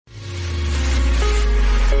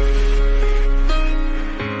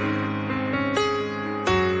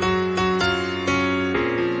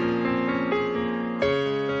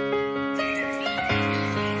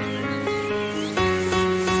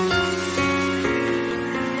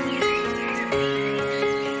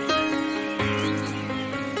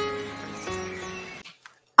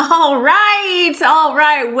All right. All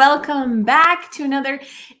right. Welcome back to another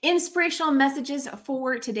inspirational messages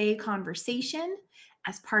for today conversation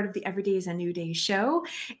as part of the Every Day is a New Day show.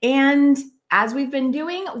 And as we've been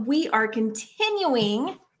doing, we are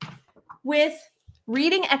continuing with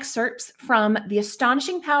reading excerpts from The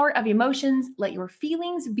Astonishing Power of Emotions, Let Your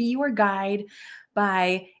Feelings Be Your Guide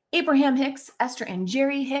by Abraham Hicks, Esther and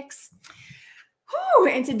Jerry Hicks.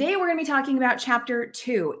 And today we're going to be talking about chapter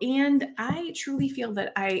 2. And I truly feel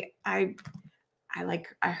that I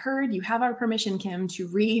heard you have our permission, Kim, to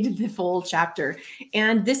read the full chapter.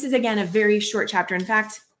 And this is, again, a very short chapter. In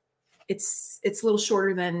fact, it's a little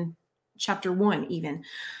shorter than chapter 1 even.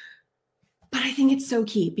 But I think it's so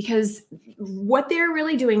key because what they're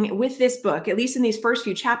really doing with this book, at least in these first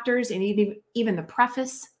few chapters and even the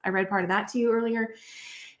preface, I read part of that to you earlier,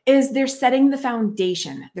 is they're setting the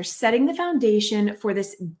foundation. They're setting the foundation for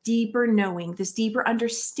this deeper knowing, this deeper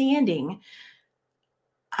understanding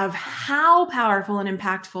of how powerful and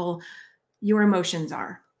impactful your emotions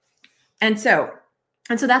are. And so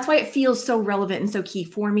that's why it feels so relevant and so key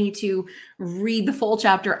for me to read the full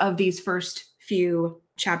chapter of these first few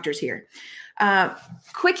chapters here.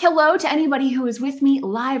 Quick hello to anybody who is with me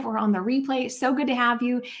live or on the replay. So good to have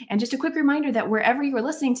you. And just a quick reminder that wherever you are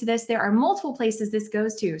listening to this, there are multiple places this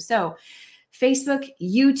goes to. So Facebook,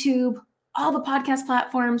 YouTube, all the podcast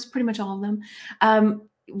platforms, pretty much all of them.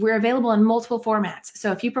 We're available in multiple formats.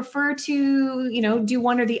 So if you prefer to, do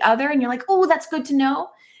one or the other and you're like, oh, that's good to know,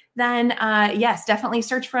 then yes, definitely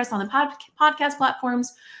search for us on the podcast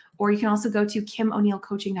platforms. Or you can also go to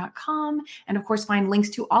KimO'NeillCoaching.com and, of course, find links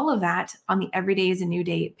to all of that on the Every Day is a New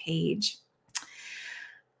Day page.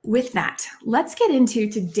 With that, let's get into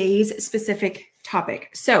today's specific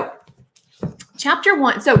topic. So, chapter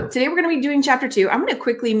 1. So, today we're going to be doing chapter 2. I'm going to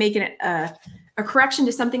quickly make a correction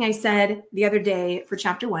to something I said the other day for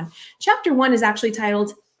chapter 1. Chapter 1 is actually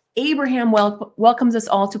titled, Abraham Welcomes Us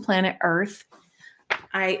All to Planet Earth.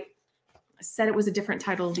 I said it was a different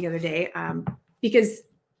title the other day because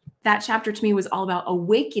that chapter to me was all about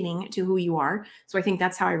awakening to who you are. So I think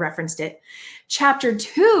that's how I referenced it. Chapter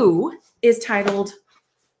 2 is titled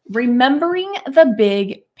Remembering the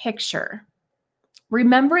Big Picture.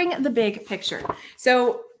 Remembering the big picture.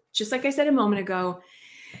 So just like I said a moment ago,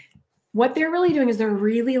 what they're really doing is they're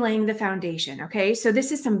really laying the foundation. Okay. So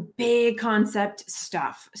this is some big concept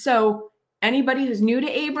stuff. So anybody who's new to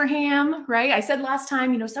Abraham, right? I said last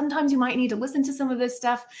time, sometimes you might need to listen to some of this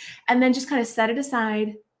stuff and then just kind of set it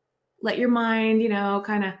aside. Let your mind,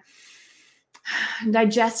 kind of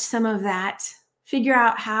digest some of that. Figure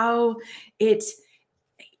out how it,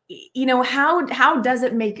 how does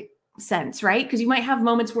it make sense, right? Because you might have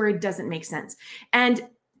moments where it doesn't make sense. And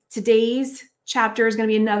today's chapter is going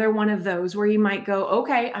to be another one of those where you might go,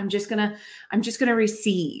 okay, I'm just going to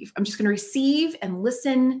receive. I'm just going to receive and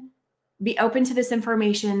listen, be open to this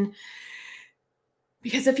information.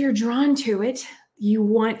 Because if you're drawn to it, you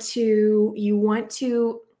want to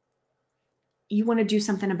do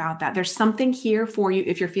something about that. There's something here for you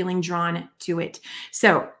if you're feeling drawn to it.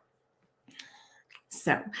 So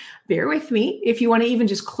bear with me. If you want to even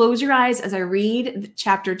just close your eyes as I read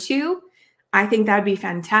chapter 2, I think that would be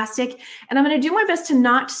fantastic. And I'm going to do my best to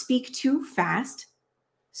not speak too fast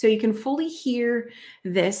so you can fully hear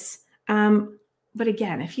this. But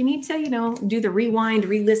again, if you need to, do the rewind,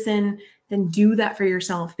 re-listen, then do that for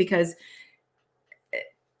yourself because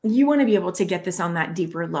you want to be able to get this on that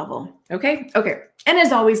deeper level. Okay. And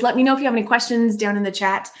as always, let me know if you have any questions down in the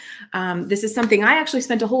chat. This is something I actually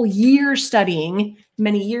spent a whole year studying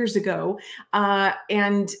many years ago.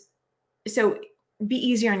 And so be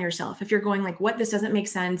easy on yourself. If you're going like, what, this doesn't make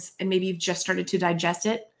sense. And maybe you've just started to digest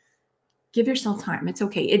it, give yourself time. It's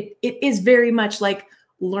okay. It is very much like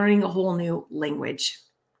learning a whole new language.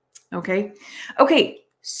 Okay.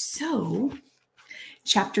 So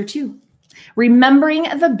chapter 2. Remembering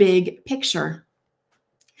the big picture.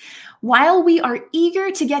 While we are eager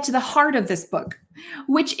to get to the heart of this book,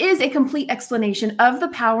 which is a complete explanation of the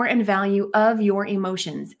power and value of your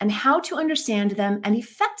emotions and how to understand them and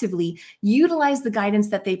effectively utilize the guidance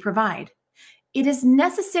that they provide, it is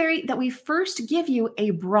necessary that we first give you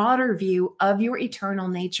a broader view of your eternal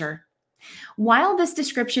nature. While this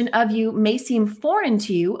description of you may seem foreign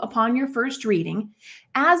to you upon your first reading,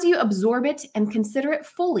 as you absorb it and consider it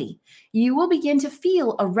fully, you will begin to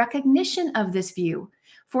feel a recognition of this view.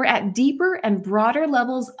 For at deeper and broader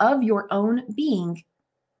levels of your own being,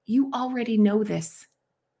 you already know this.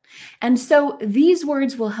 And so these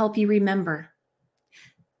words will help you remember.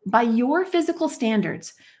 By your physical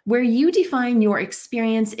standards, where you define your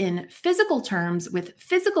experience in physical terms with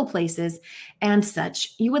physical places and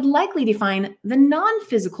such, you would likely define the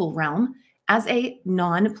non-physical realm as a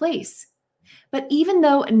non-place. But even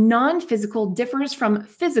though non-physical differs from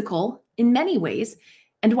physical in many ways,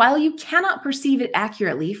 and while you cannot perceive it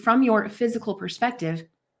accurately from your physical perspective,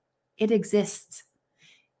 it exists.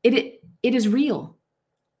 It is real.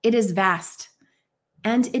 It is vast.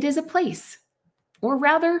 And it is a place, or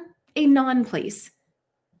rather a non-place,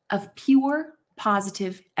 of pure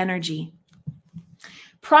positive energy.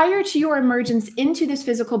 Prior to your emergence into this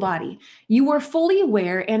physical body, you were fully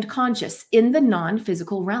aware and conscious in the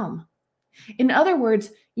non-physical realm. In other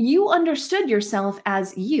words, you understood yourself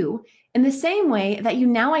as you in the same way that you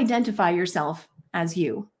now identify yourself as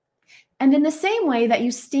you. And in the same way that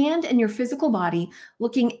you stand in your physical body,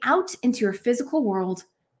 looking out into your physical world,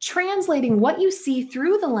 translating what you see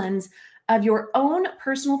through the lens of your own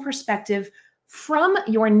personal perspective from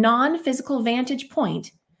your non-physical vantage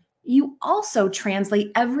point, you also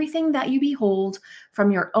translate everything that you behold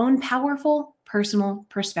from your own powerful personal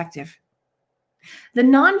perspective. The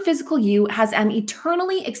non-physical you has an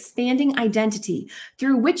eternally expanding identity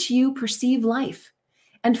through which you perceive life.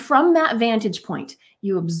 And from that vantage point,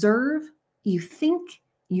 you observe, you think,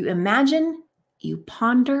 you imagine, you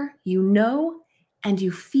ponder, you know, and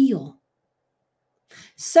you feel.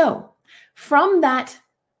 So, from that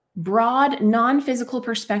broad non-physical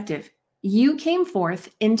perspective, you came forth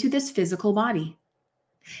into this physical body.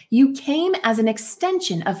 You came as an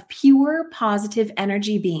extension of pure positive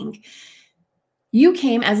energy being. You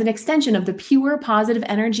came as an extension of the pure positive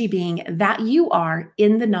energy being that you are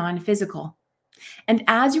in the non-physical. And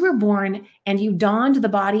as you were born and you donned the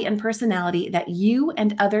body and personality that you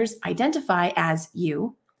and others identify as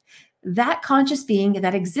you, that conscious being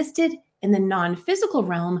that existed in the non-physical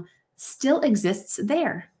realm still exists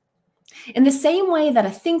there. In the same way that a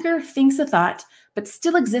thinker thinks a thought, but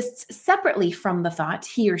still exists separately from the thought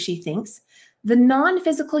he or she thinks, the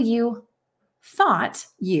non-physical you thought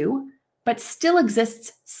you, but still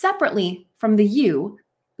exists separately from the you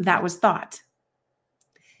that was thought.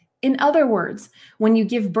 In other words, when you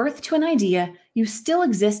give birth to an idea, you still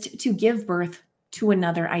exist to give birth to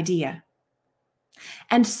another idea.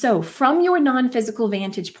 And so, from your non-physical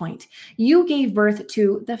vantage point, you gave birth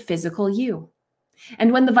to the physical you.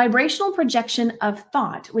 And when the vibrational projection of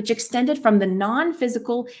thought, which extended from the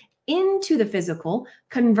non-physical into the physical,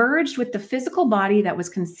 converged with the physical body that was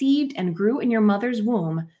conceived and grew in your mother's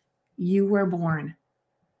womb, you were born.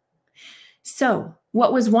 So,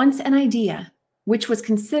 what was once an idea, which was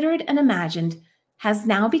considered and imagined, has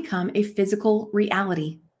now become a physical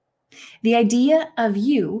reality. The idea of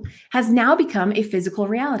you has now become a physical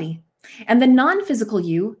reality. And the non-physical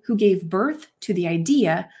you who gave birth to the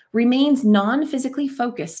idea remains non-physically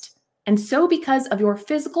focused. And so because of your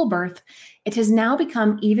physical birth, it has now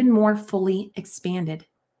become even more fully expanded.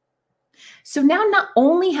 So now not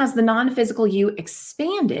only has the non-physical you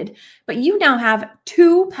expanded, but you now have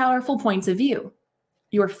two powerful points of view: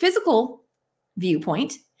 your physical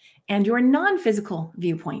viewpoint and your non-physical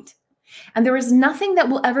viewpoint. And there is nothing that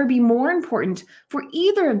will ever be more important for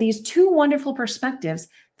either of these two wonderful perspectives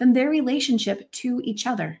than their relationship to each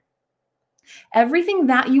other. Everything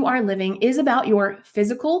that you are living is about your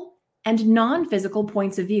physical and non-physical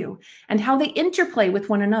points of view and how they interplay with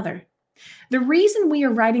one another. The reason we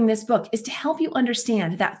are writing this book is to help you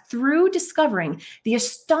understand that through discovering the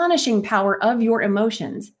astonishing power of your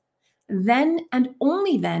emotions, then and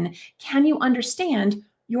only then can you understand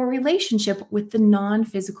your relationship with the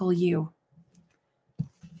non-physical you.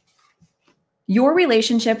 Your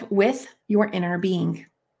relationship with your inner being.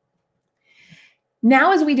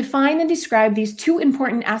 Now, as we define and describe these two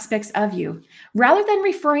important aspects of you, rather than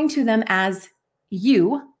referring to them as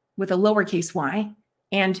you with a lowercase y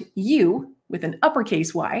and you with an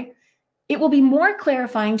uppercase y, it will be more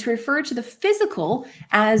clarifying to refer to the physical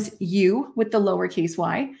as you with the lowercase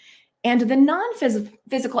y and the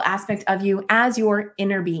non-physical aspect of you as your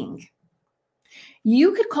inner being.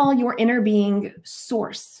 You could call your inner being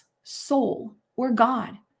source, soul, or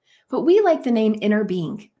God, but we like the name inner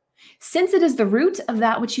being, since it is the root of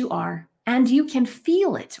that which you are, and you can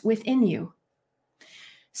feel it within you.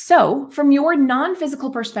 So, from your non-physical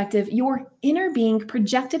perspective, your inner being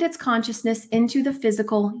projected its consciousness into the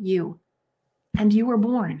physical you, and you were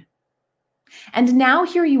born. And now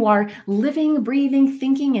here you are, living, breathing,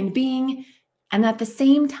 thinking, and being, and at the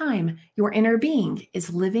same time, your inner being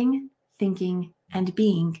is living, thinking, and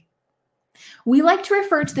being. We like to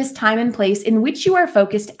refer to this time and place in which you are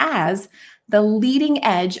focused as the leading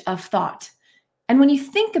edge of thought. And when you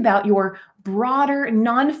think about your broader,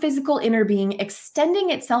 non-physical inner being extending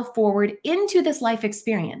itself forward into this life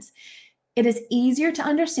experience, it is easier to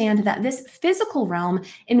understand that this physical realm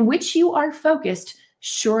in which you are focused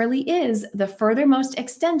surely is the furthermost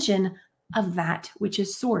extension of that which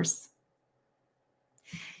is source.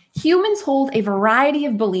 Humans hold a variety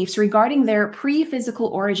of beliefs regarding their pre-physical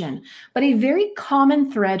origin, but a very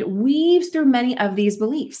common thread weaves through many of these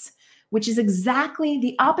beliefs, which is exactly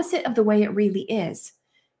the opposite of the way it really is.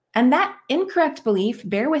 And that incorrect belief,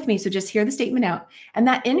 bear with me, so just hear the statement out. And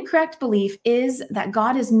that incorrect belief is that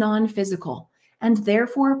God is non-physical and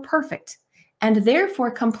therefore perfect and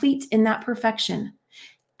therefore complete in that perfection.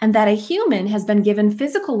 And that a human has been given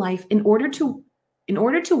physical life in order to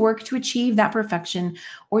work to achieve that perfection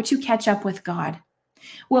or to catch up with God.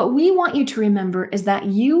 What we want you to remember is that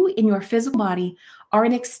you in your physical body are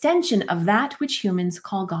an extension of that which humans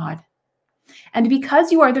call God. And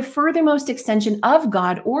because you are the furthermost extension of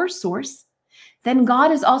God or source, then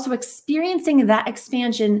God is also experiencing that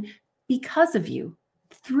expansion because of you,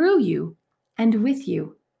 through you, and with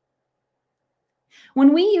you.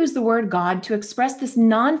 When we use the word God to express this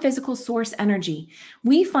non-physical source energy,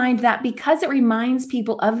 we find that because it reminds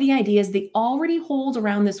people of the ideas they already hold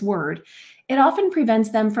around this word, it often prevents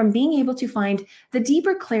them from being able to find the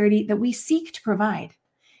deeper clarity that we seek to provide.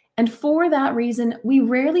 And for that reason, we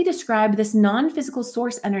rarely describe this non-physical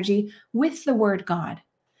source energy with the word God.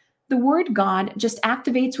 The word God just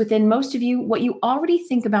activates within most of you what you already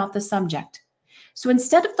think about the subject. So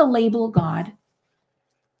instead of the label God,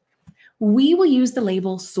 we will use the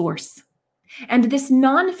label source. And this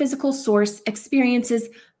non-physical source experiences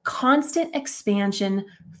constant expansion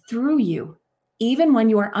through you, even when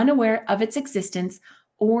you are unaware of its existence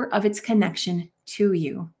or of its connection to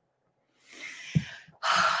you.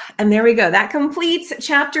 And there we go. That completes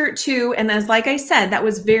chapter 2. And as like I said, that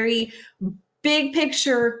was very big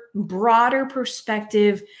picture, broader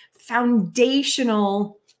perspective,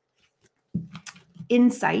 foundational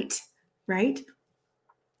insight, right?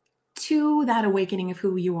 To that awakening of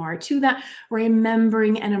who you are, to that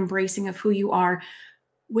remembering and embracing of who you are,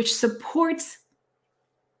 which supports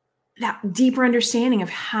that deeper understanding of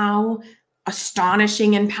how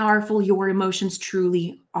astonishing and powerful your emotions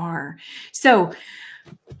truly are. So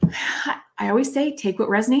I always say, take what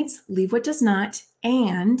resonates, leave what does not.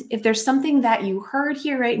 And if there's something that you heard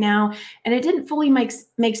here right now and it didn't fully make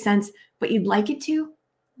sense, but you'd like it to,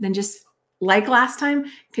 then just like last time,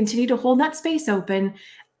 continue to hold that space open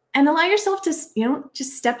and allow yourself to,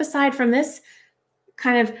 just step aside from this,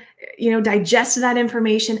 kind of, digest that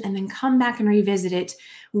information and then come back and revisit it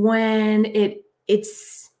when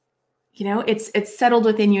it's settled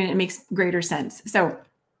within you and it makes greater sense. So,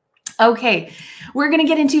 okay, we're going to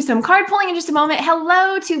get into some card pulling in just a moment.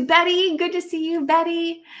 Hello to Betty. Good to see you,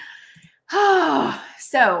 Betty.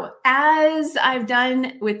 So as I've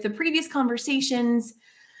done with the previous conversations,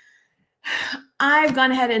 I've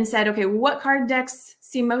gone ahead and said, okay, what card decks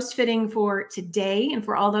seem most fitting for today and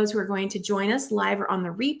for all those who are going to join us live or on the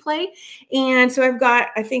replay. And so I've got,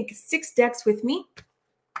 I think, 6 decks with me.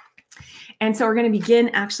 And so we're going to begin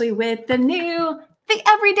actually with the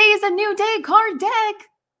Every Day is a New Day card deck.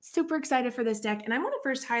 Super excited for this deck. And I want to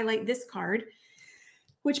first highlight this card,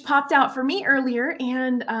 which popped out for me earlier.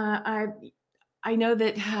 And I know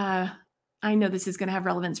that I know this is going to have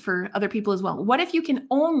relevance for other people as well. What if you can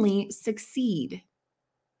only succeed?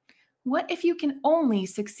 What if you can only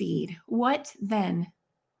succeed? What then?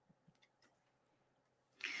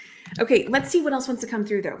 Okay, let's see what else wants to come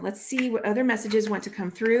through, though. Let's see what other messages want to come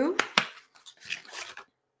through.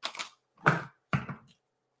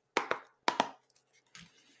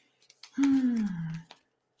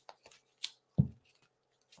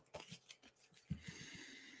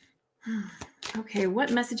 Okay,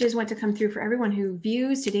 what messages want to come through for everyone who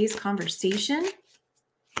views today's conversation?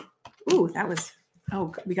 Ooh,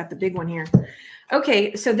 we got the big one here.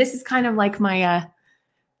 Okay, so this is kind of like my,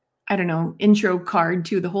 intro card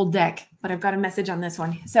to the whole deck, but I've got a message on this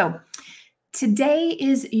one. So today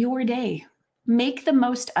is your day. Make the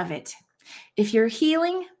most of it. If you're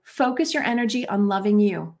healing, focus your energy on loving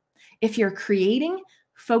you. If you're creating,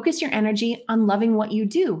 focus your energy on loving what you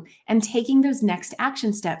do and taking those next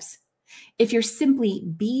action steps. If you're simply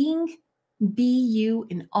being, be you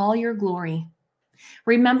in all your glory.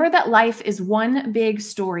 Remember that life is one big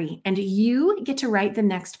story and you get to write the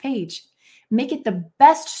next page. Make it the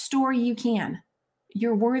best story you can.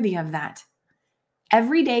 You're worthy of that.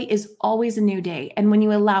 Every day is always a new day. And when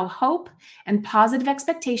you allow hope and positive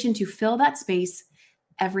expectation to fill that space,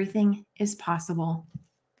 everything is possible.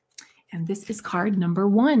 And this is card number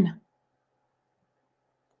 1.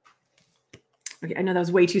 Okay, I know that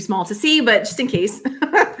was way too small to see, but just in case.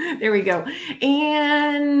 There we go.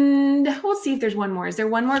 And we'll see if there's one more. Is there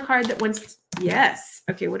one more card that wants? Yes.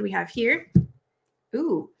 Okay, what do we have here?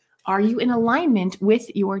 Ooh, are you in alignment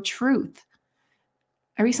with your truth?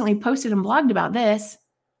 I recently posted and blogged about this.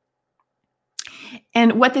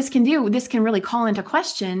 And what this can do, this can really call into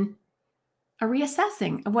question a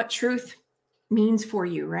reassessing of what truth means for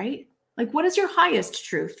you, right? Like, what is your highest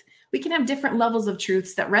truth? We can have different levels of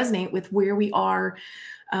truths that resonate with where we are.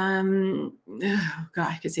 Oh God,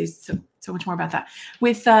 I could say so much more about that.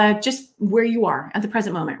 With just where you are at the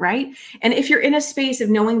present moment, right? And if you're in a space of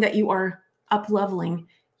knowing that you are up leveling,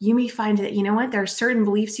 you may find that, you know what, there are certain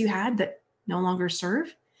beliefs you had that no longer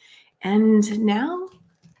serve. And now,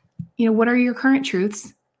 you know, what are your current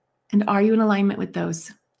truths? And are you in alignment with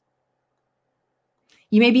those?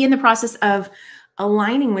 You may be in the process of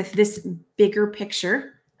aligning with this bigger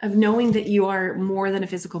picture of knowing that you are more than a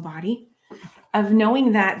physical body, of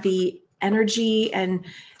knowing that the energy and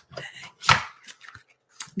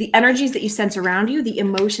the energies that you sense around you, the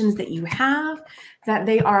emotions that you have, that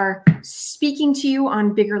they are speaking to you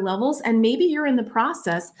on bigger levels. And maybe you're in the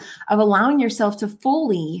process of allowing yourself to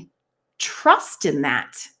fully trust in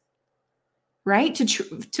that, right?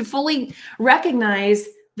 To fully recognize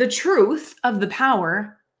the truth of the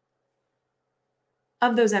power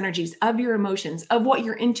of those energies, of your emotions, of what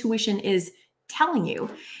your intuition is telling you,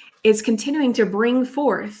 is continuing to bring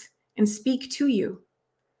forth and speak to you.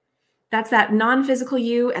 That's that non-physical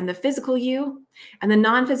you and the physical you, and the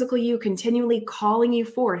non-physical you continually calling you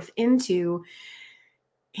forth into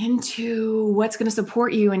what's going to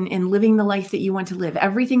support you in living the life that you want to live.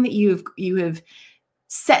 Everything that you have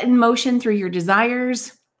set in motion through your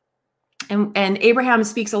desires. And Abraham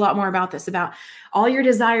speaks a lot more about this, about all your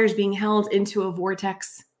desires being held into a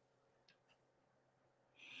vortex.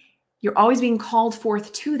 You're always being called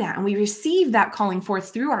forth to that. And we receive that calling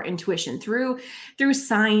forth through our intuition, through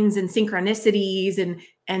signs and synchronicities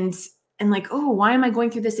and like, oh, why am I going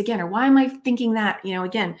through this again? Or why am I thinking that,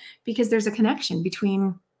 again, because there's a connection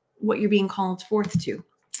between what you're being called forth to.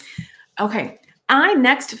 Okay. I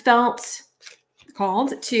next felt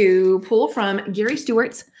called to pull from Gary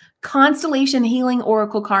Stewart's Constellation Healing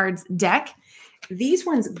Oracle Cards deck. These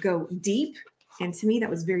ones go deep. And to me, that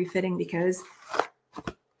was very fitting because,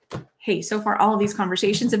 hey, so far, all of these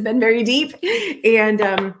conversations have been very deep.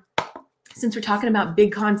 And since we're talking about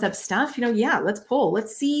big concept stuff, yeah, let's pull.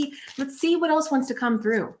 Let's see what else wants to come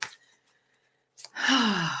through.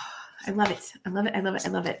 I love it. I love it. I love it. I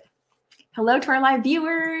love it. Hello to our live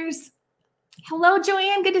viewers. Hello,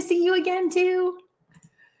 Joanne. Good to see you again, too.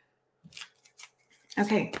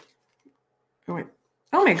 Okay.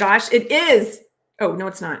 Oh my gosh, it is. Oh, no,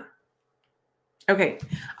 it's not. Okay.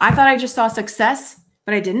 I thought I just saw success,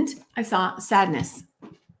 but I didn't. I saw sadness.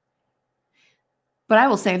 But I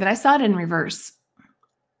will say that I saw it in reverse.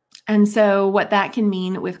 And so what that can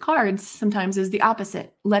mean with cards sometimes is the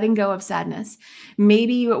opposite, letting go of sadness.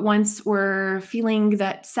 Maybe you at once were feeling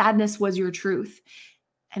that sadness was your truth.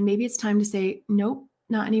 And maybe it's time to say, nope,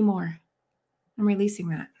 not anymore. I'm releasing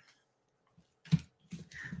that.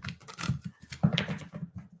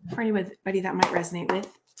 For anybody that might resonate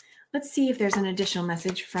with, let's see if there's an additional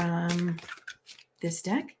message from this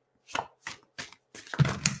deck.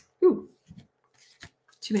 Ooh,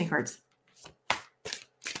 too many cards.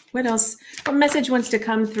 What else? What message wants to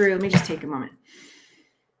come through? Let me just take a moment.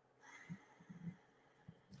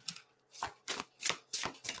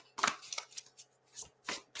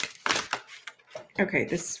 Okay,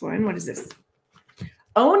 this one. What is this?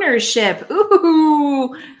 Ownership.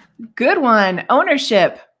 Ooh, good one.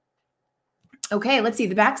 Ownership. Okay, let's see.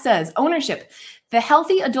 The back says ownership, the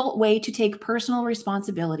healthy adult way to take personal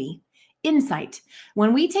responsibility. Insight.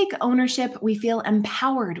 When we take ownership, we feel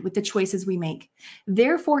empowered with the choices we make.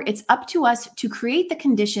 Therefore, it's up to us to create the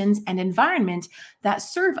conditions and environment that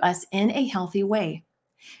serve us in a healthy way.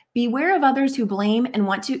 Beware of others who blame and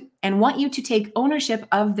want you to take ownership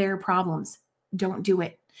of their problems. Don't do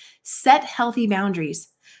it. Set healthy boundaries.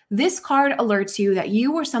 This card alerts you that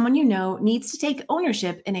you or someone you know needs to take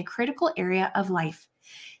ownership in a critical area of life.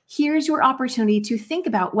 Here's your opportunity to think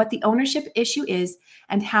about what the ownership issue is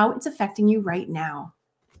and how it's affecting you right now.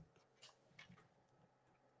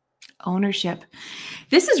 Ownership.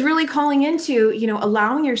 This is really calling into,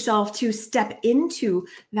 allowing yourself to step into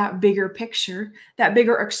that bigger picture, that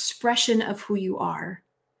bigger expression of who you are,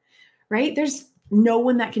 right? There's no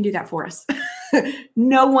one that can do that for us.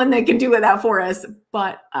 No one that can do that for us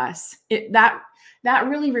but us. That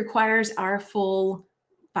really requires our full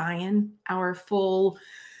buy-in, our full,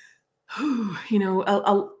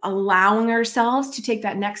 allowing ourselves to take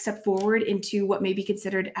that next step forward into what may be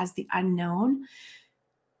considered as the unknown.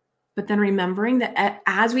 But then remembering that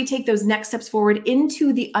as we take those next steps forward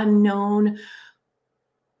into the unknown,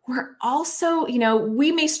 we're also,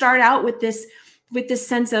 we may start out with this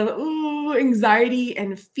sense of anxiety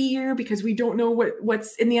and fear because we don't know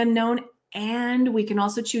what's in the unknown. And we can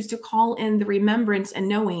also choose to call in the remembrance and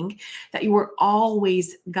knowing that you were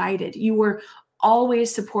always guided. You were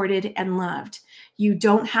always supported and loved. You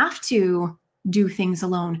don't have to do things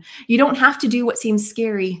alone. You don't have to do what seems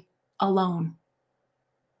scary alone.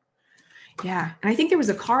 Yeah. And I think there was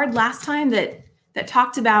a card last time that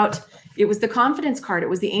talked about, it was the confidence card. It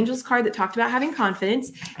was the angels card that talked about having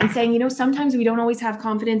confidence and saying, sometimes we don't always have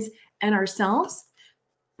confidence in ourselves,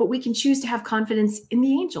 but we can choose to have confidence in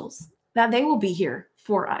the angels, that they will be here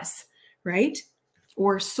for us, right?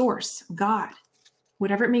 Or source, God,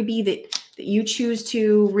 whatever it may be that you choose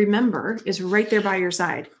to remember is right there by your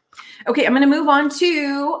side. Okay, I'm going to move on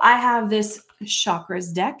to, I have this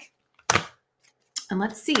chakras deck. And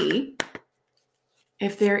let's see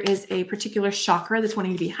if there is a particular chakra that's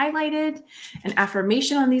wanting to be highlighted, an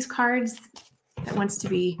affirmation on these cards that wants to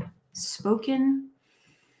be spoken.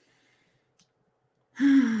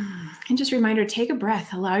 And just a reminder, take a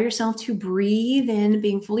breath. Allow yourself to breathe in,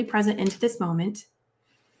 being fully present into this moment.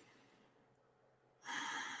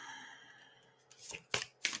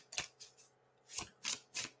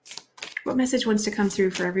 What message wants to come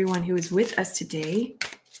through for everyone who is with us today?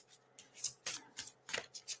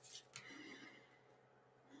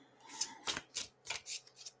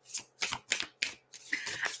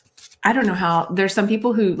 I don't know how. There's some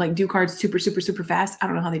people who do cards super, super, super fast. I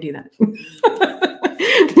don't know how they do that.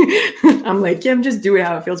 I'm like, Kim, just do it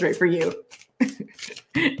how it feels right for you.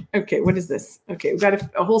 Okay, what is this? Okay, we've got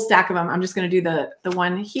a whole stack of them. I'm just going to do the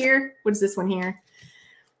one here. What is this one here?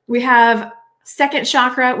 We have second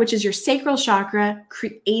chakra, which is your sacral chakra,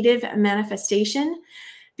 creative manifestation.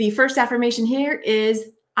 The first affirmation here is,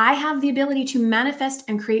 I have the ability to manifest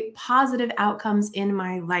and create positive outcomes in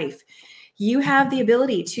my life. You have the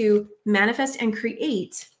ability to manifest and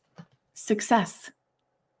create success.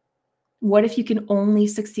 What if you can only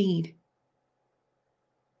succeed?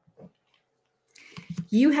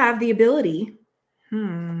 You have the ability,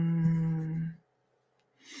 you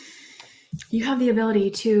have the ability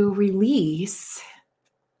to release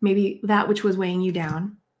maybe that which was weighing you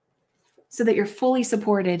down so that you're fully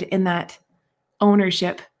supported in that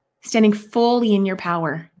ownership, standing fully in your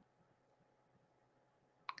power.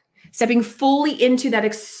 Stepping fully into that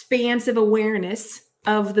expansive awareness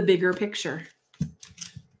of the bigger picture.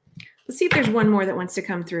 Let's see if there's one more that wants to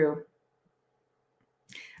come through.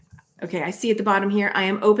 Okay, I see at the bottom here, I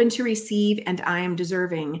am open to receive and I am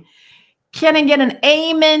deserving. Can I get an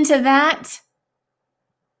amen to that?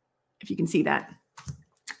 If you can see that.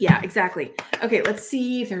 Yeah, exactly. Okay, let's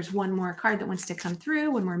see if there's one more card that wants to come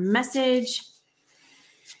through, one more message.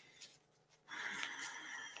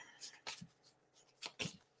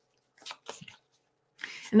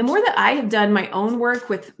 And the more that I have done my own work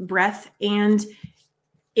with breath and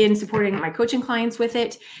in supporting my coaching clients with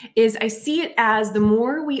it, is I see it as the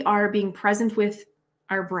more we are being present with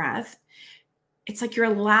our breath, it's like you're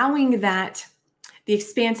allowing that, the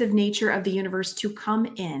expansive nature of the universe to come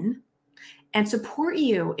in and support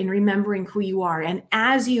you in remembering who you are. And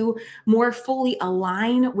as you more fully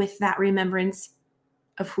align with that remembrance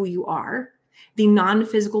of who you are, the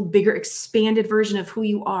non-physical, bigger, expanded version of who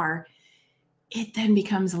you are, it then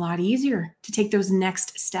becomes a lot easier to take those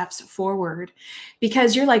next steps forward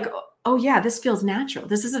because you're like, oh yeah, this feels natural.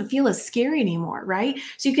 This doesn't feel as scary anymore, right?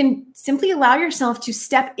 So you can simply allow yourself to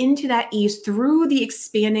step into that ease through the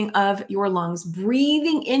expanding of your lungs,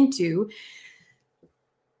 breathing into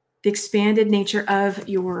the expanded nature of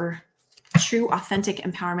your true, authentic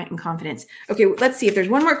empowerment and confidence. Okay, let's see if there's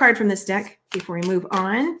one more card from this deck before we move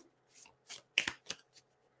on.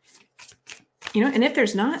 And if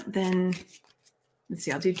there's not, then let's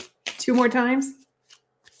see, I'll do 2 more times.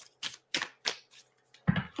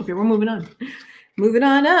 Okay, we're moving on. Moving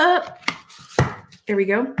on up. There we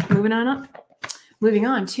go. Moving on up. Moving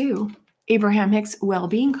on to Abraham Hicks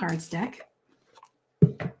Wellbeing Cards deck.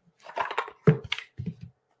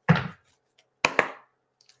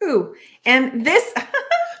 Ooh, and this,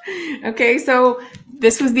 okay, so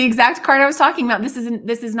this was the exact card I was talking about. This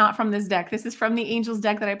is not from this deck. This is from the Angels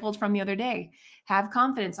deck that I pulled from the other day. Have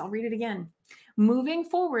confidence. I'll read it again. Moving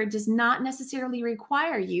forward does not necessarily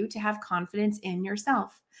require you to have confidence in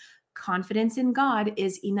yourself. Confidence in God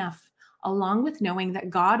is enough, along with knowing that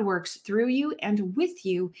God works through you and with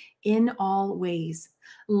you in all ways.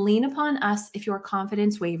 Lean upon us if your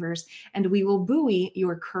confidence wavers, and we will buoy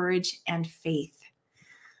your courage and faith.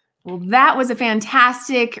 Well, that was a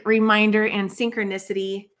fantastic reminder and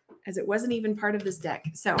synchronicity, as it wasn't even part of this deck.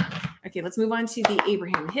 So, okay, let's move on to the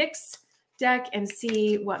Abraham Hicks deck and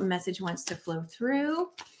see what message wants to flow through.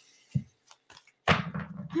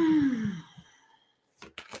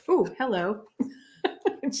 Oh, hello.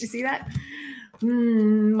 Did you see that?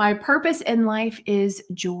 My purpose in life is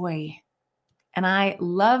joy. And I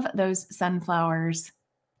love those sunflowers.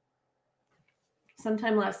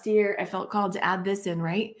 Sometime last year, I felt called to add this in,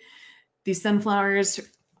 right? These sunflowers,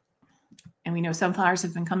 and we know sunflowers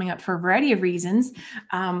have been coming up for a variety of reasons,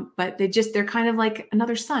 but they're kind of like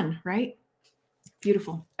another sun, right?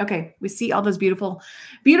 Beautiful. Okay, we see all those beautiful,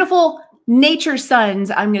 beautiful nature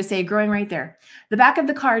suns, I'm going to say, growing right there. The back of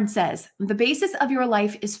the card says, the basis of your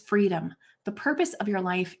life is freedom. The purpose of your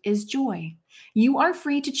life is joy. You are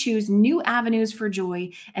free to choose new avenues for joy,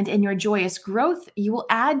 and in your joyous growth, you will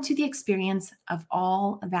add to the experience of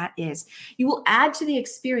all that is. You will add to the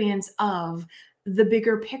experience of the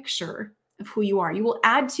bigger picture of who you are. You will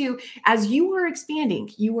add to, as you are expanding,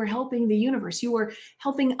 you are helping the universe, you are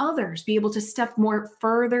helping others be able to step more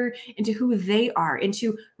further into who they are,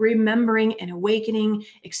 into remembering and awakening,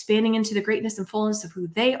 expanding into the greatness and fullness of who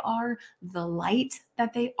they are, the light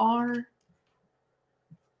that they are.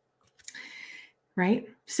 Right?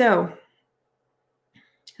 So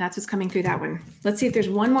that's what's coming through that one. Let's see if there's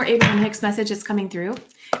one more Abraham Hicks message that's coming through.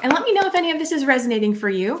 And let me know if any of this is resonating for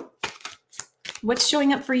you. What's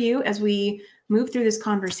showing up for you as we move through this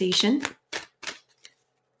conversation?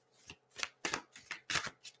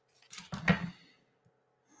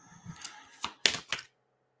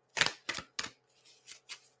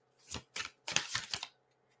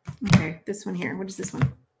 Okay, this one here. What is this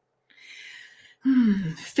one?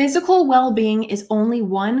 Physical well-being is only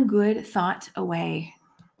one good thought away.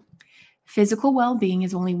 Physical well-being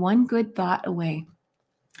is only one good thought away.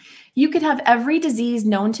 You could have every disease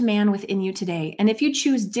known to man within you today, and if you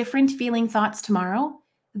choose different feeling thoughts tomorrow,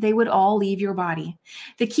 they would all leave your body.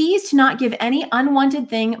 The key is to not give any unwanted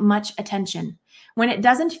thing much attention. When it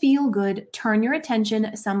doesn't feel good, turn your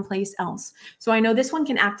attention someplace else. So I know this one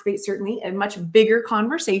can activate certainly a much bigger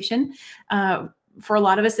conversation for a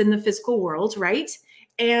lot of us in the physical world, right?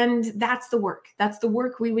 And that's the work. That's the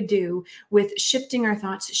work we would do with shifting our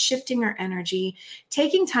thoughts, shifting our energy,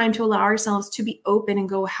 taking time to allow ourselves to be open and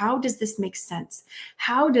go, how does this make sense?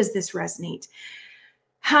 How does this resonate?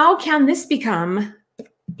 How can this become,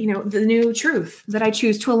 the new truth that I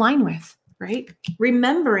choose to align with, right?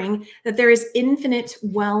 Remembering that there is infinite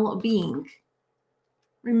well-being.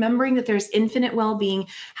 Remembering that there's infinite well-being.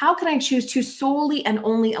 How can I choose to solely and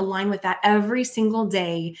only align with that every single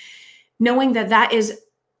day, knowing that that is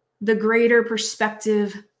the greater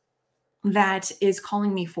perspective that is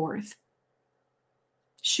calling me forth?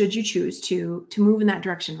 Should you choose to move in that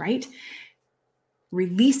direction, right?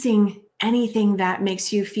 Releasing anything that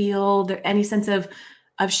makes you feel any sense of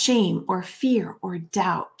shame or fear or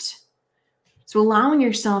doubt. So allowing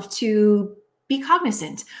yourself to be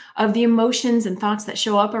cognizant of the emotions and thoughts that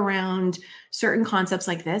show up around certain concepts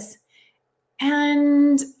like this,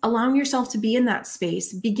 and allowing yourself to be in that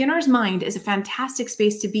space. Beginner's mind is a fantastic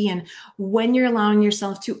space to be in when you're allowing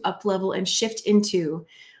yourself to up-level and shift into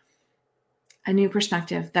a new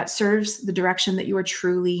perspective that serves the direction that you are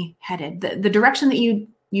truly headed, the direction that you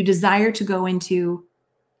desire to go into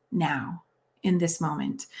now in this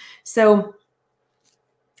moment. So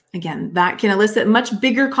again, that can elicit much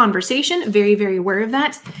bigger conversation. Very, very aware of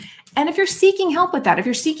that. And if you're seeking help with that, if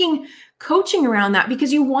you're seeking coaching around that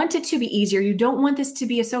because you want it to be easier, you don't want this to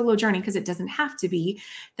be a solo journey because it doesn't have to be,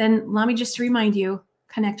 then let me just remind you,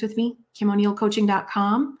 connect with me,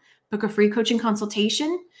 KimO'NeillCoaching.com, book a free coaching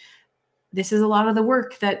consultation. This is a lot of the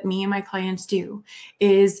work that me and my clients do,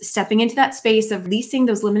 is stepping into that space of releasing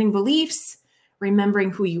those limiting beliefs,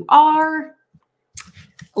 remembering who you are,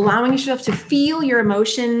 allowing yourself to feel your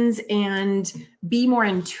emotions and be more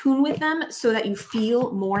in tune with them so that you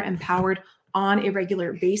feel more empowered on a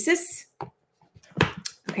regular basis.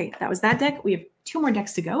 Okay, that was that deck. We have 2 more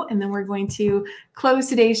decks to go, and then we're going to close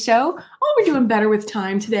today's show. Oh, we're doing better with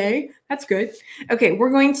time today. That's good. Okay, we're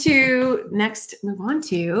going to next move on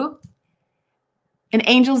to an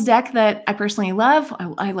Angels deck that I personally love.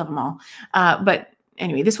 I love them all. But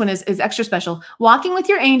anyway, this one is extra special. Walking with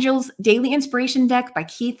Your Angels Daily Inspiration Deck by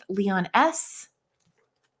Keith Leon S.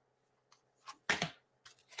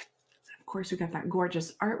 Of course, we got that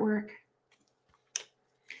gorgeous artwork.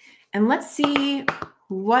 And let's see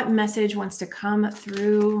what message wants to come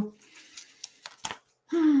through.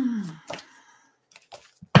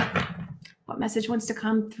 What message wants to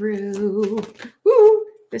come through? Woo!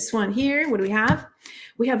 This one here. What do we have?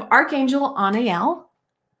 We have Archangel Anael.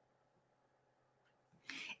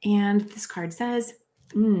 And this card says,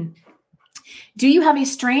 do you have a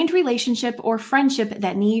strained relationship or friendship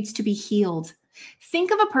that needs to be healed?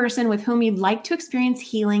 Think of a person with whom you'd like to experience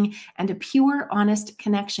healing and a pure, honest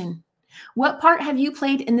connection. What part have you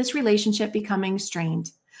played in this relationship becoming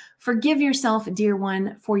strained? Forgive yourself, dear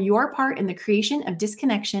one, for your part in the creation of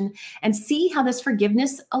disconnection, and see how this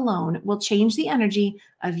forgiveness alone will change the energy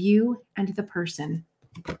of you and the person.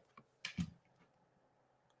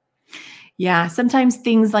 Yeah, sometimes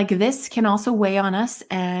things like this can also weigh on us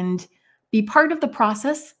and be part of the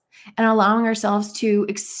process and allowing ourselves to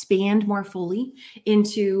expand more fully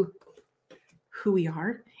into who we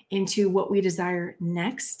are, into what we desire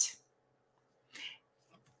next.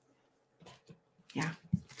 Yeah.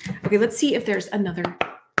 Okay, let's see if there's another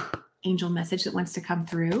angel message that wants to come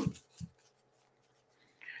through.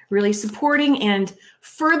 Really supporting and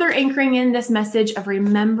further anchoring in this message of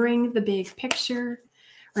remembering the big picture,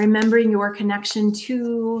 remembering your connection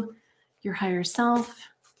to your higher self,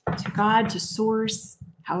 to God, to source,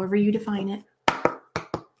 however you define it.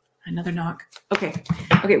 Another knock. Okay,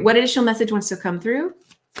 what additional message wants to come through?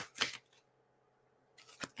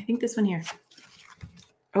 I think this one here.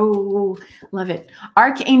 Oh, love it.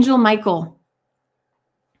 Archangel Michael.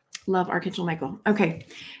 Love Archangel Michael. Okay.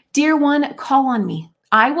 Dear one, call on me.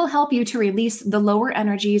 I will help you to release the lower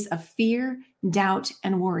energies of fear, doubt,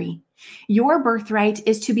 and worry. Your birthright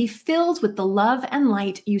is to be filled with the love and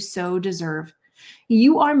light you so deserve.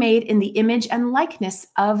 You are made in the image and likeness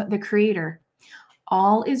of the Creator.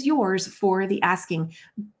 All is yours for the asking.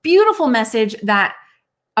 Beautiful message that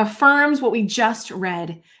affirms what we just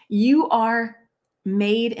read. You are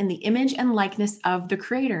made in the image and likeness of the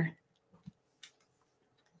Creator.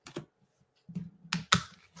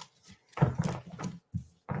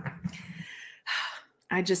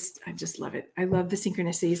 I just love it. I love the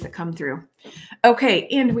synchronicities that come through. Okay,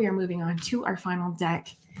 and we are moving on to our final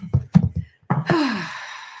deck.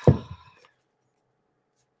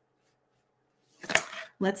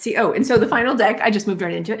 Let's see. Oh, and so the final deck, I just moved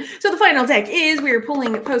right into it. So the final deck is we're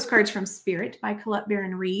pulling Postcards from Spirit by Colette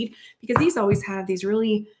Baron Reid, because these always have these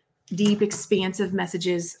really deep, expansive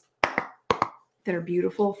messages that are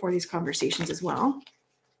beautiful for these conversations as well.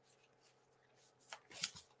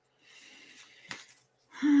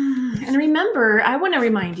 And remember, I want to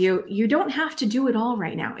remind you, you don't have to do it all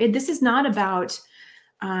right now. This is not about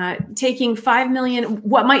taking 5 million,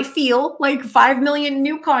 what might feel like 5 million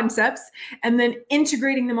new concepts, and then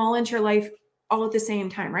integrating them all into your life all at the same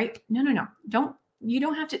time, right? No. You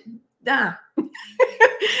don't have to, that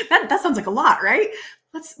sounds like a lot, right?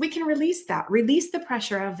 We can release that, release the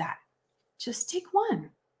pressure of that. Just take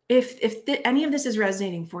one. If any of this is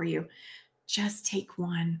resonating for you, just take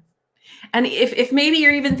one. And if maybe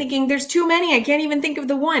you're even thinking there's too many, I can't even think of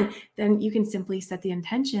the one, then you can simply set the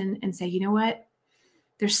intention and say, you know what?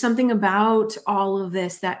 There's something about all of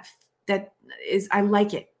this that is, I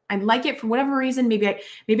like it. I like it for whatever reason. Maybe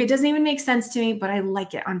it doesn't even make sense to me, but I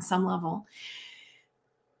like it on some level.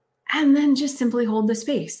 And then just simply hold the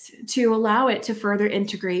space to allow it to further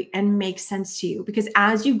integrate and make sense to you. Because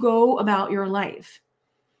as you go about your life,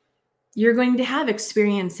 you're going to have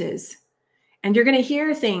experiences and you're going to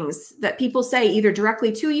hear things that people say either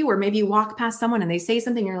directly to you, or maybe you walk past someone and they say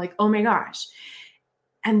something, you're like, oh my gosh.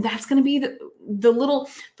 And that's going to be the little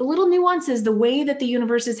nuances, the way that the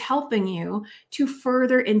universe is helping you to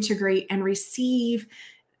further integrate and receive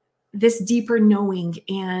this deeper knowing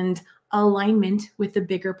and alignment with the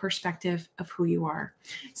bigger perspective of who you are.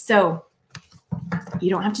 So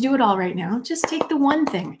you don't have to do it all right now. Just take the one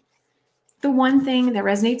thing that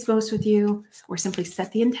resonates most with you, or simply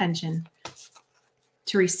set the intention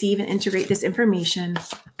to receive and integrate this information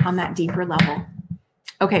on that deeper level.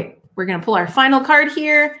 Okay, we're going to pull our final card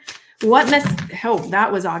here. Oh,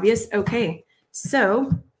 that was obvious. Okay,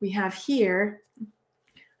 so we have here,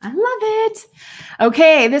 I love it.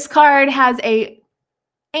 Okay, this card has a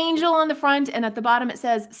angel on the front, and at the bottom it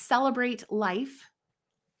says, celebrate life.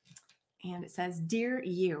 And it says, dear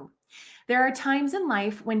you, there are times in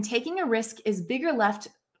life when taking a risk is better left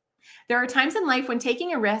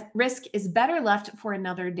for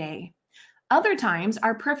another day. Other times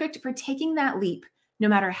are perfect for taking that leap, no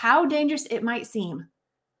matter how dangerous it might seem.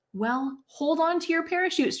 Well, hold on to your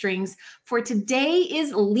parachute strings, for today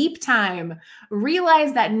is leap time.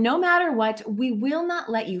 Realize that no matter what, we will not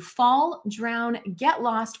let you fall, drown, get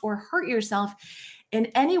lost, or hurt yourself in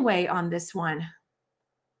any way on this one.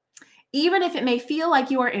 Even if it may feel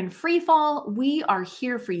like you are in free fall, we are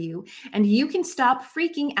here for you, and you can stop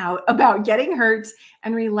freaking out about getting hurt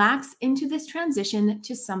and relax into this transition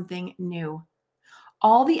to something new.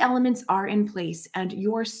 All the elements are in place, and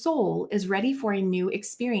your soul is ready for a new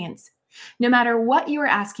experience. No matter what you are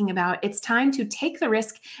asking about, it's time to take the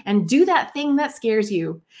risk and do that thing that scares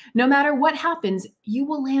you. No matter what happens, you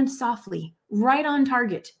will land softly, right on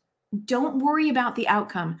target. Don't worry about the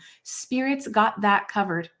outcome. Spirit's got that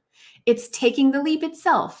covered. It's taking the leap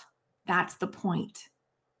itself. That's the point.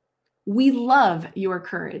 We love your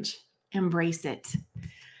courage. Embrace it.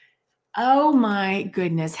 Oh my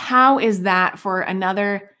goodness. How is that for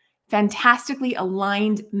another fantastically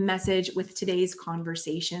aligned message with today's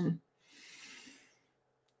conversation?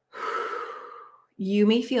 You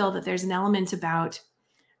may feel that there's an element about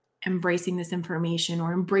embracing this information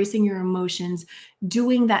or embracing your emotions,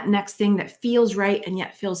 doing that next thing that feels right and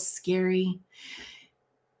yet feels scary.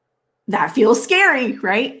 That feels scary,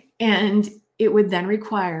 right? And it would then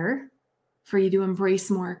require for you to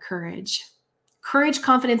embrace more courage. Courage,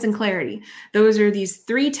 confidence, and clarity. Those are these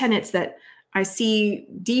 3 tenets that I see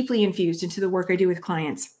deeply infused into the work I do with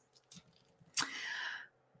clients.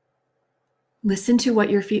 Listen to what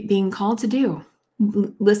you're being called to do.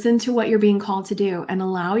 Listen to what you're being called to do and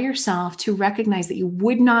allow yourself to recognize that you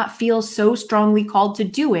would not feel so strongly called to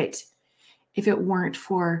do it if it weren't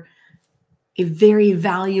for a very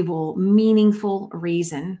valuable, meaningful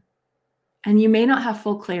reason. And you may not have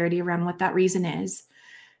full clarity around what that reason is,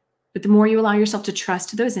 but the more you allow yourself to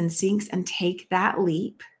trust those instincts and take that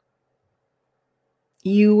leap,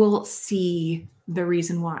 you will see the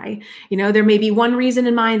reason why. There may be one reason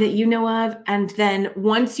in mind that you know of, and then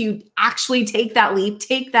once you actually take that leap,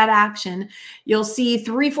 take that action, you'll see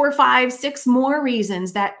 3, 4, 5, 6 more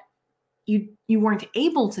reasons that you weren't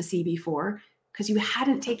able to see before because you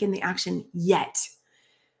hadn't taken the action yet.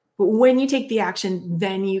 But when you take the action,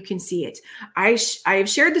 then you can see it. I have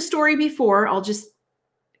shared the story before. I'll just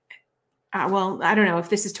well, I don't know if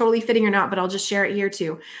this is totally fitting or not, but I'll just share it here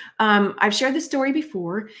too. I've shared the story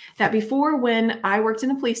before that when I worked in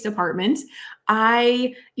the police department,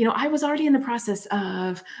 I was already in the process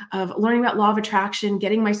of learning about law of attraction,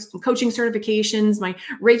 getting my coaching certifications, my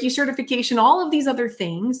Reiki certification, all of these other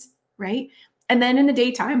things, right? And then in the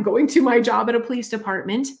daytime, going to my job at a police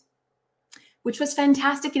department, which was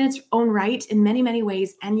fantastic in its own right in many, many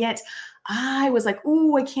ways. And yet I was like,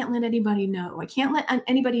 oh, I can't let anybody know. I can't let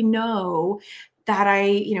anybody know that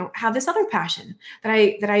I, have this other passion,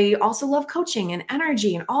 that I also love coaching and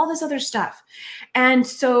energy and all this other stuff. And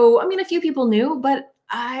so, a few people knew, but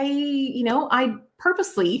I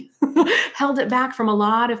purposely held it back from a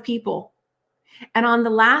lot of people. And on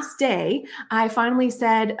the last day, I finally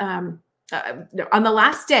said, on the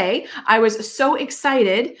last day, I was so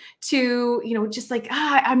excited to, just like,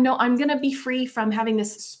 I'm going to be free from having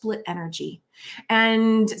this split energy.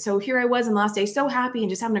 And so here I was on the last day, so happy and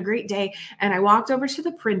just having a great day. And I walked over to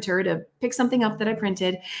the printer to pick something up that I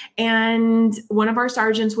printed. And one of our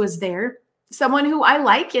sergeants was there, someone who I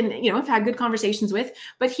like and, have had good conversations with,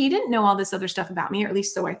 but he didn't know all this other stuff about me, or at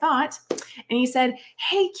least so I thought. And he said,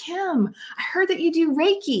 "Hey, Kim, I heard that you do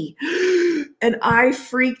Reiki." And I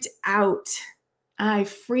freaked out. I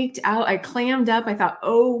clammed up. I thought,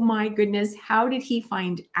 oh my goodness, how did he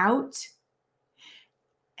find out?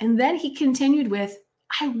 And then he continued with,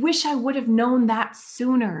 "I wish I would have known that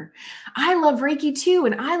sooner. I love Reiki too.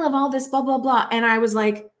 And I love all this blah, blah, blah." And I was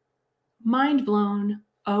like, mind blown.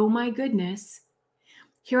 Oh my goodness.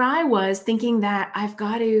 Here I was thinking that I've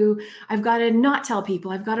got to not tell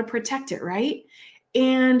people, I've got to protect it, right?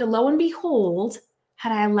 And lo and behold,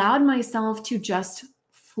 had I allowed myself to just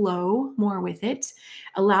flow more with it,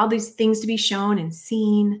 allow these things to be shown and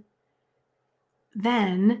seen,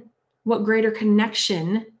 then what greater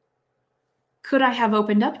connection could I have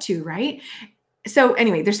opened up to, right? So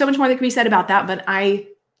anyway, there's so much more that can be said about that, but I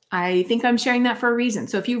think I'm sharing that for a reason.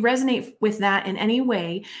 So if you resonate with that in any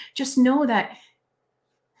way, just know that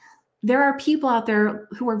there are people out there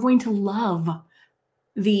who are going to love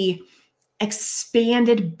the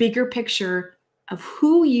expanded, bigger picture of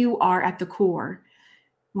who you are at the core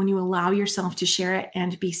when you allow yourself to share it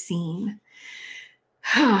and be seen.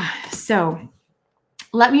 So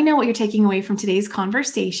let me know what you're taking away from today's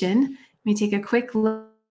conversation. Let me take a quick look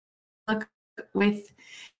with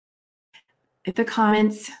the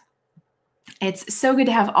comments. It's so good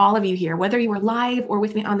to have all of you here, whether you were live or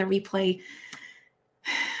with me on the replay.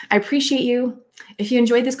 I appreciate you. If you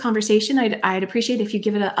enjoyed this conversation, I'd appreciate if you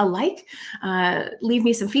give it a like, leave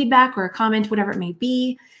me some feedback or a comment, whatever it may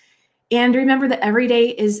be. And remember that every day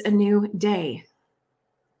is a new day.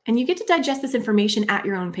 And you get to digest this information at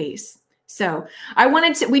your own pace. So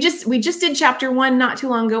we just did chapter 1 not too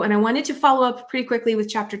long ago, and I wanted to follow up pretty quickly with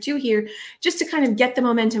chapter 2 here, just to kind of get the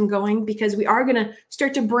momentum going, because we are going to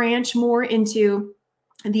start to branch more into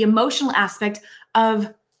the emotional aspect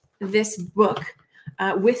of this book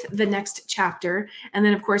with the next chapter. And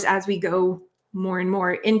then, of course, as we go more and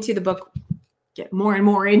more into the book, get more and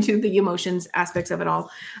more into the emotions aspects of it all.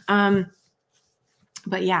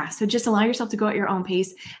 But yeah, so just allow yourself to go at your own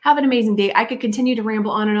pace. Have an amazing day. I could continue to ramble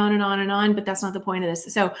on and on and on and on, but that's not the point of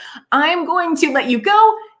this. So I'm going to let you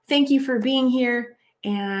go. Thank you for being here.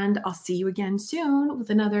 And I'll see you again soon with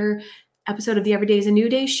another episode of the Every Day is a New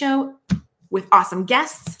Day show with awesome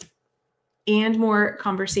guests and more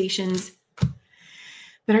conversations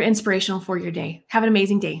that are inspirational for your day. Have an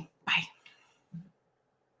amazing day. Bye.